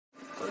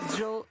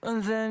angel,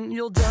 and then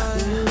you'll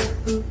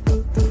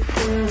die.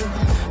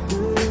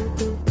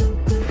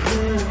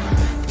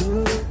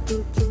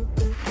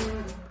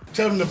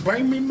 Tell them to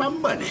bring me my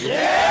money.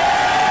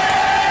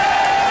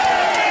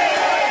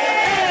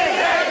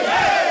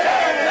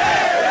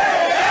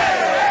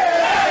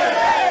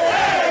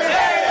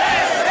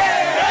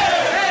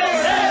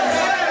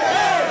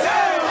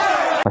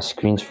 My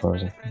screen's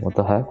frozen. What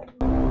the heck?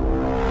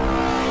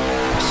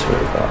 I swear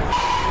to God.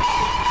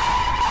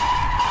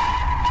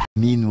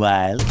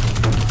 Meanwhile,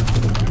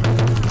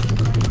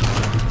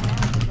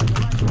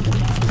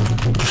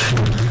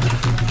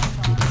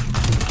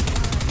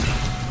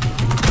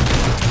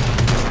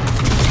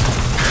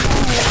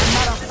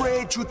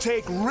 to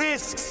take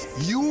risks.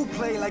 You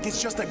play like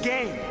it's just a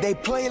game. They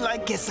play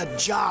like it's a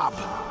job.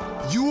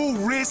 You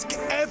risk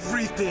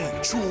everything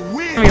to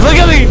win. Look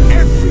at me!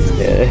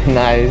 Yeah,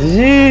 nice.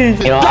 Jeez.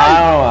 You know, I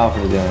don't know how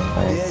we're doing.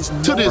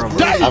 Like, To this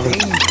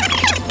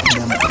day.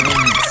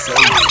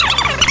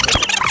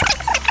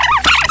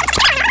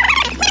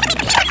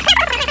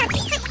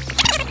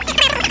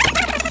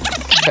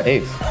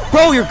 Hey.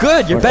 Bro, you're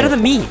good. You're better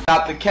than me.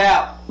 Not the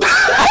cap.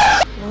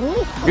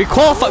 You're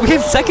qualified. We came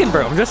second,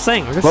 bro. I'm just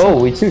saying.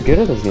 Bro, we too good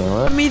at this game,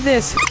 right? Give me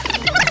this.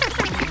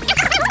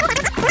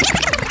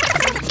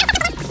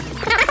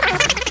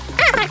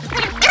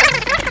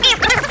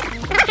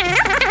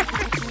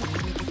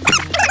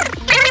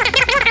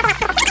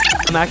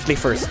 I'm actually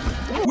first.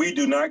 We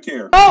do not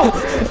care. Oh!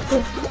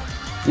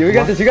 Yeah, we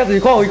got this. We got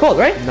this. We called,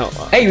 right? No.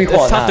 Hey, we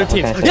called. It's top 13.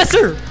 Yes,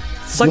 sir.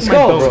 Suck Let's my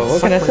go, bone. bro.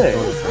 What can I say?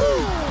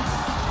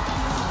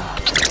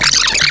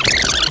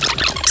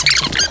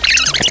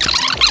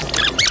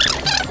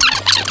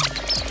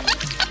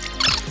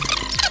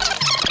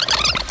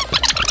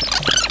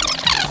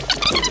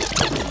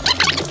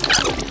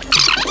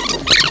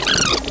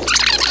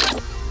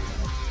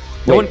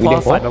 No one Wait, we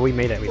didn't qualified, qual- but we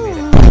made it. We made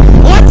it.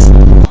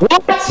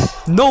 What?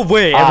 What? No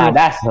way. Ah, everyone-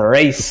 that's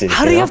racist.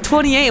 How do you have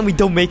 28 and we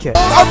don't make it?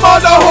 I'm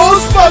on the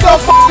horse,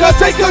 motherfucker.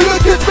 Take a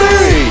look at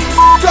me.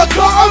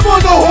 I'm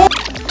on the horse.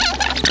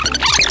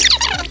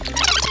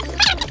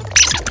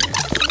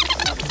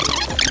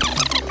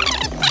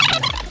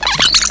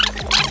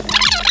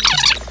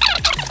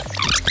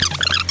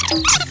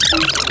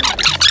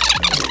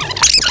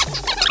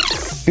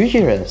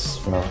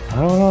 Futurist, bro. I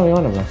don't know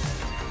the one,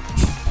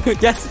 bro.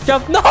 Yes,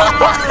 jump. No.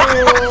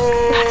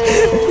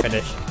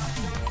 Finish.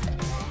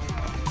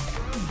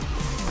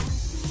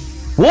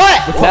 What?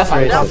 That's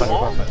Qualified, racist.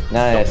 qualified.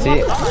 Nah, yeah,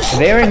 see,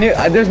 they already knew.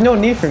 There's no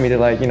need for me to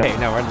like, you know. Hey,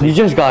 no, we're You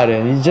just got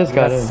in. You just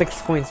got got in.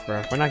 6 points,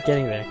 bro. We're not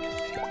getting there.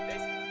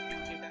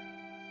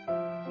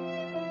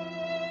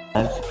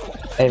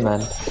 Hey,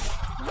 man.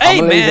 Hey,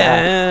 believe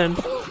man.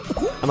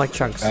 I'm like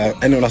Chunks.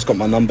 Anyone that's got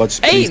my number,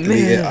 just please Hey,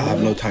 delete it. man. I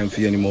have no time for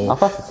you anymore. I'll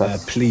fuck with that.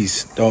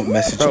 Please don't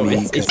message Bro,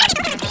 me. it's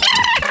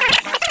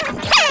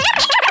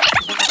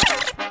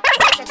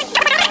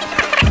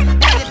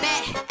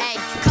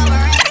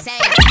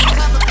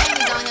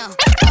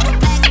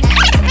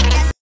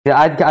Yeah,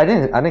 I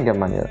didn't get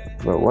mine yet.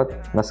 But what?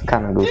 That's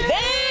kind of good.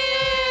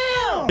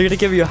 They're gonna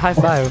give you a high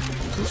five.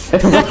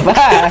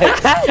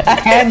 A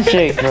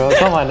handshake, bro.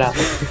 Come on now.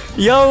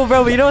 Yo,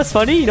 bro, you know what's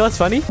funny? You know what's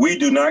funny? We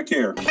do not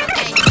care.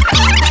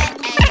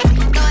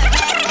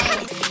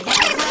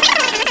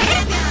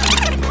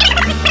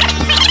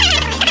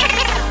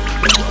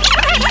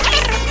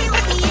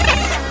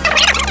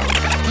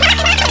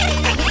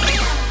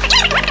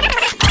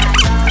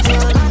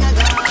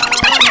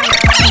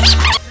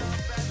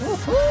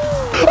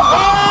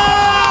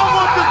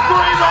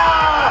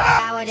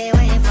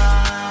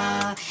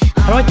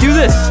 How do I do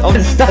this? Oh,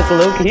 it's stuck,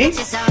 Loki.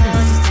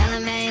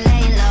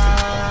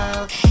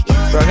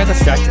 Bro, I got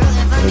distracted.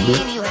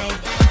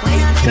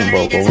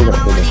 Bro, we're gonna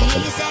do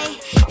this.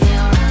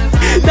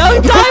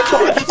 No, dive!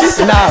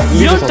 Nah,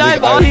 You don't just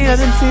dive only- on me, I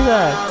didn't see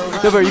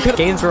that. No, bro, you could.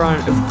 Games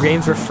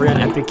were free on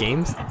Epic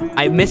Games.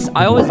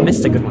 I always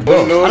missed a good one. I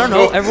don't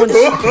know, everyone's.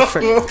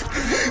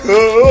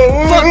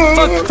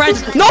 Fuck,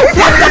 Francis. No!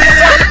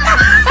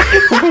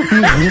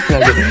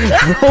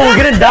 Bro, we're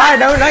gonna die.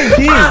 No,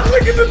 19.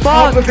 Look at the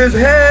top of his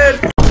head.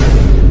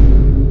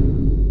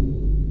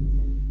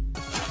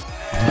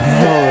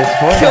 No,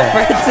 it's Yo,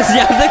 Fortnite. Francis,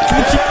 yeah,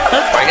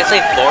 Why you gotta say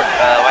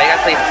why you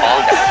gotta play Fall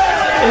Guys?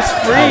 it's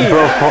free.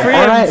 Bro,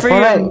 free.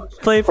 Fortnite.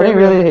 Play Fortnite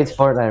really hates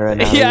Fortnite right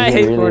now. Yeah, I He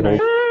hate really Fortnite.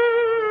 hates-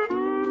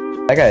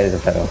 That guy is a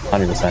pedo,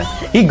 100%.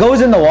 He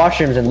goes in the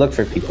washrooms and look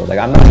for people. Like,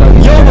 I'm not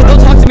talking. Yo, but don't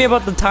talk to me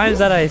about the times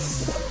that I.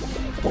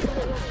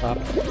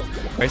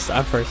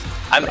 I'm first.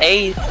 I'm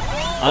 8.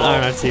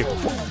 I don't see.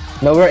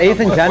 No, we're 8th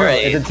in general. We're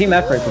It's a eighth. team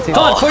effort. It's a team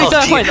Come on, effort.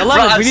 47 points.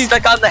 11. Bro, I'm We need.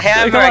 stuck on the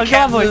hammer. Come on, I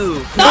can't come on.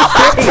 move.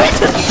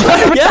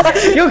 Yeah.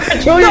 You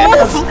control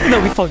yourself. No,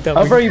 we fucked up.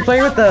 Oh, bro, you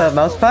playing with the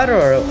mouse pad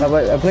or I'm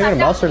playing with a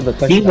mouse or the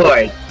touch?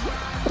 Keyboard.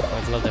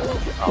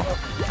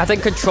 I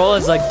think control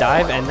is like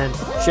dive and then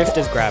shift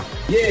is grab.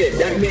 Yeah,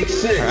 that makes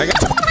sense.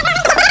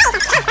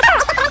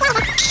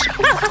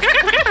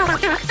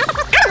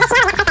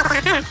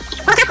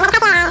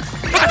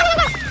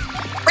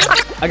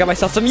 I got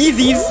myself some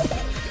Yeezys.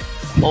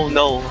 Oh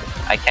no.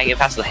 I can't get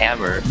past the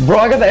hammer. Bro,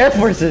 I got the Air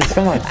Forces.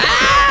 Come on.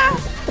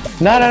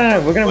 No.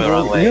 We're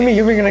gonna.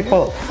 You're gonna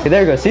call. Okay,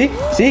 there you go.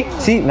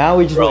 See. Now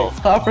we just. Bro.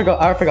 Wait. I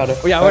forgot it.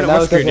 Oh, yeah,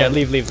 we're screwed. Yeah,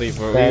 leave.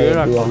 We're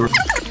not.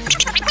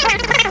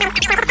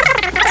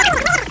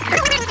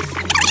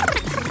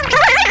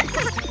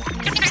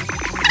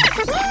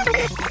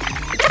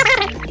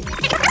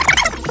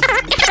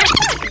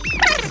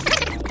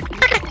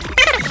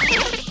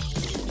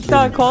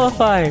 Not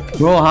qualified.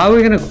 Bro, how are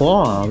we gonna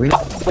qual? Where'd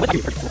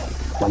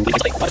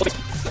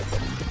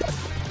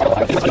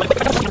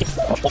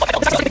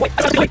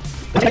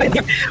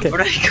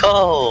I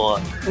go?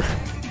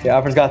 Yeah,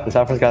 Alfred's got this.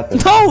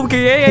 No,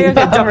 okay, yeah.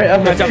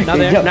 Jump. Now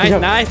there.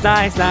 Nice.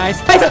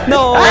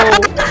 No.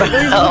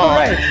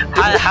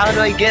 How do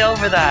I get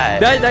over that?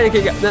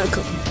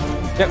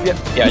 Yep.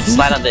 Yeah, just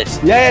slide on this.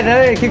 Yeah,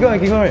 no, keep going.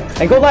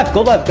 And go left,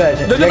 guys.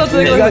 No,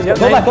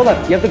 Go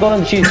left. You have to go on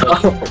the cheese.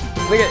 Look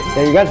at.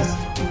 Yeah, you got this.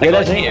 I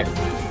go here.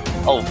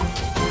 Oh.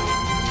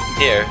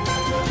 Here.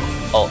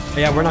 Oh.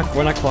 Yeah, we're not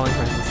qualifying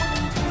for this.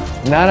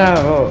 No,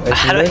 bro.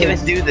 How do I even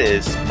do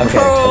this?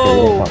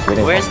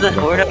 Okay, Where's the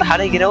how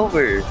do I get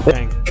over?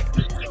 Dang.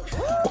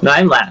 No,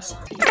 I'm last.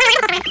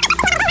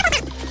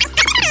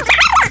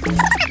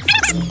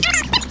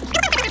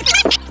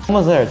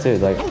 Almost there too,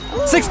 like.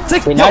 Six.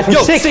 Wait, Yo, nice.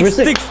 We're six.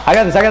 I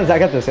got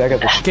this.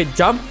 Okay,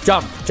 jump.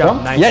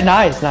 Nice. Yeah,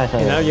 nice.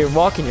 You know, you're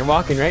walking,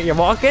 right? You're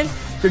walking.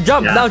 You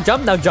jump. Yeah. Now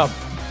jump.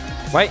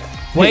 Right.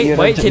 Wait.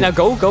 Okay, now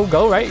go.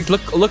 Right.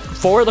 Look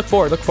forward.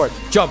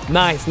 Jump.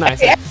 Nice.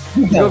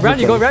 You go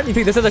around. You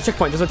think this is a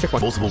checkpoint?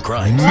 Multiple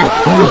crimes.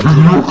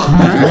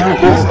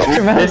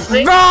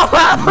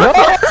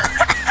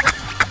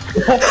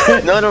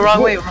 No,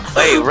 wrong way.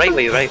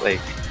 Right way.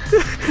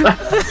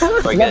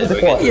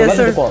 Yes,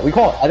 sir. We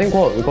call it. I think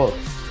we call it.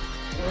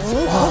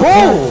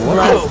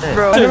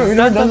 Bro, We've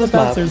never done this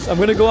map. bouncers. I'm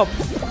gonna go up.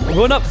 I'm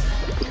going up.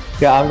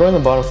 Yeah, I'm going to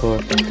the bottom floor.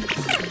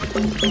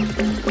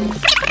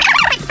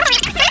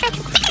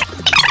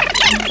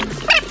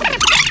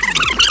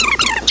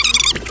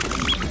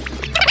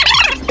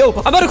 Yo, I'm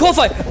about to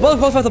qualify.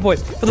 For the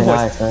boys.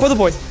 Nice. For the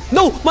boys.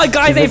 No, my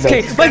guy's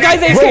AFK.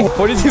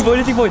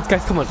 42 points.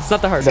 Guys, come on. It's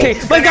not that hard. Okay,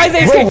 my guy's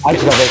AFK. I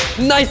just got this.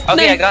 Nice.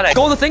 Okay, I got it.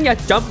 Go on the thing. Yeah,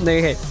 jump.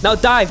 Okay. Now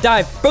dive.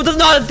 Bro, does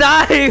not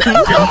dive.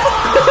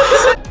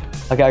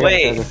 Okay, I got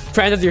Wait. this.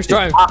 Francis, you're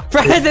throwing.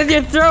 Francis,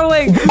 you're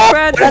throwing.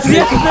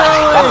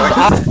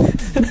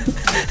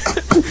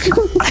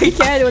 I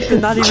can't with the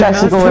not even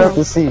Jackson mouse. going up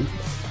to see.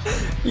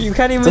 You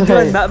can't even do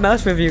a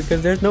mouse review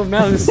because there's no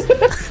mouse.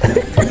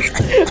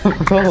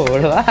 Bro,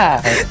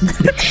 relax.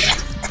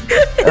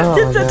 Oh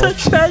my God.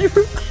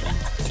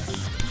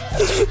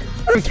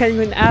 We can't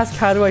even ask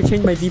how do I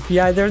change my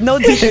DPI. There's no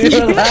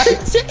DPI.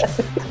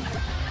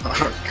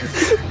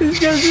 These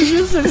guys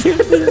are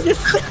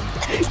just.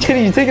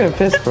 Kenny, you taking a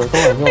piss, bro?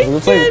 Come on.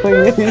 We're playing.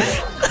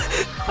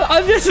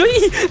 I'm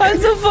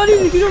so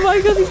funny. Oh my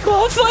God, he's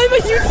qualified,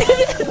 but you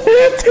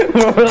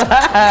didn't.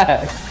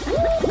 Relax.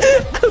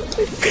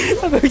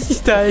 I'm actually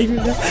dying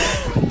now.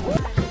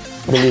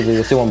 Believe me,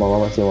 let's do one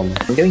more.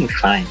 I'm doing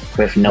fine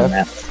with no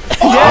map.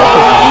 Yeah,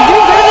 he's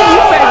doing better than you,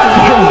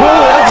 Francis.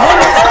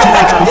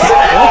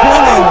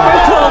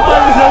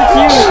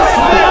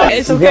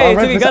 It's okay.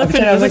 We gotta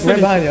finish.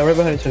 Right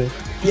behind each other.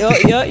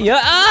 Yeah.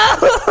 Ah!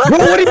 Bro,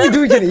 what are you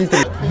doing, Kenny?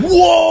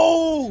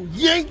 Whoa!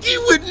 Yankee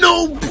with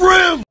no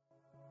brim!